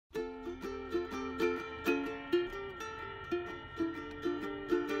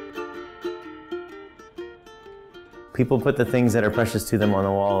People put the things that are precious to them on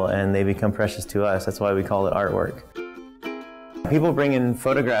the wall and they become precious to us. That's why we call it artwork. People bring in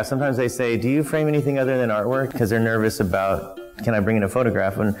photographs. Sometimes they say, do you frame anything other than artwork? Because they're nervous about, can I bring in a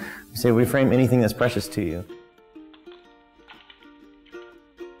photograph? And we say, we frame anything that's precious to you.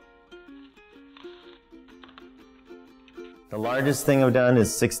 The largest thing I've done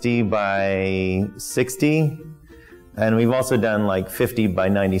is 60 by 60. And we've also done like 50 by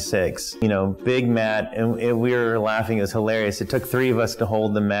 96. You know, big mat, and we were laughing, it was hilarious. It took 3 of us to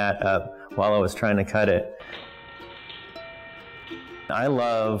hold the mat up while I was trying to cut it. I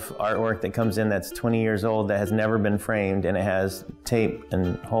love artwork that comes in that's 20 years old that has never been framed and it has tape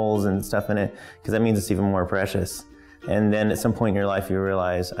and holes and stuff in it, because that means it's even more precious. And then at some point in your life you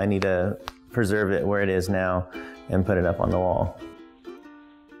realize, I need to preserve it where it is now and put it up on the wall.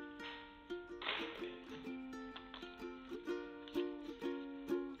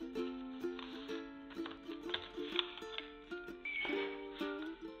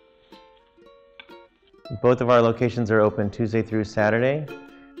 Both of our locations are open Tuesday through Saturday.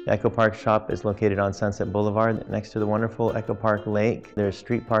 The Echo Park shop is located on Sunset Boulevard next to the wonderful Echo Park Lake. There's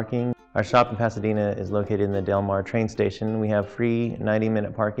street parking. Our shop in Pasadena is located in the Del Mar train station. We have free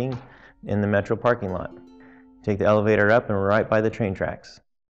 90-minute parking in the Metro parking lot. Take the elevator up and we're right by the train tracks.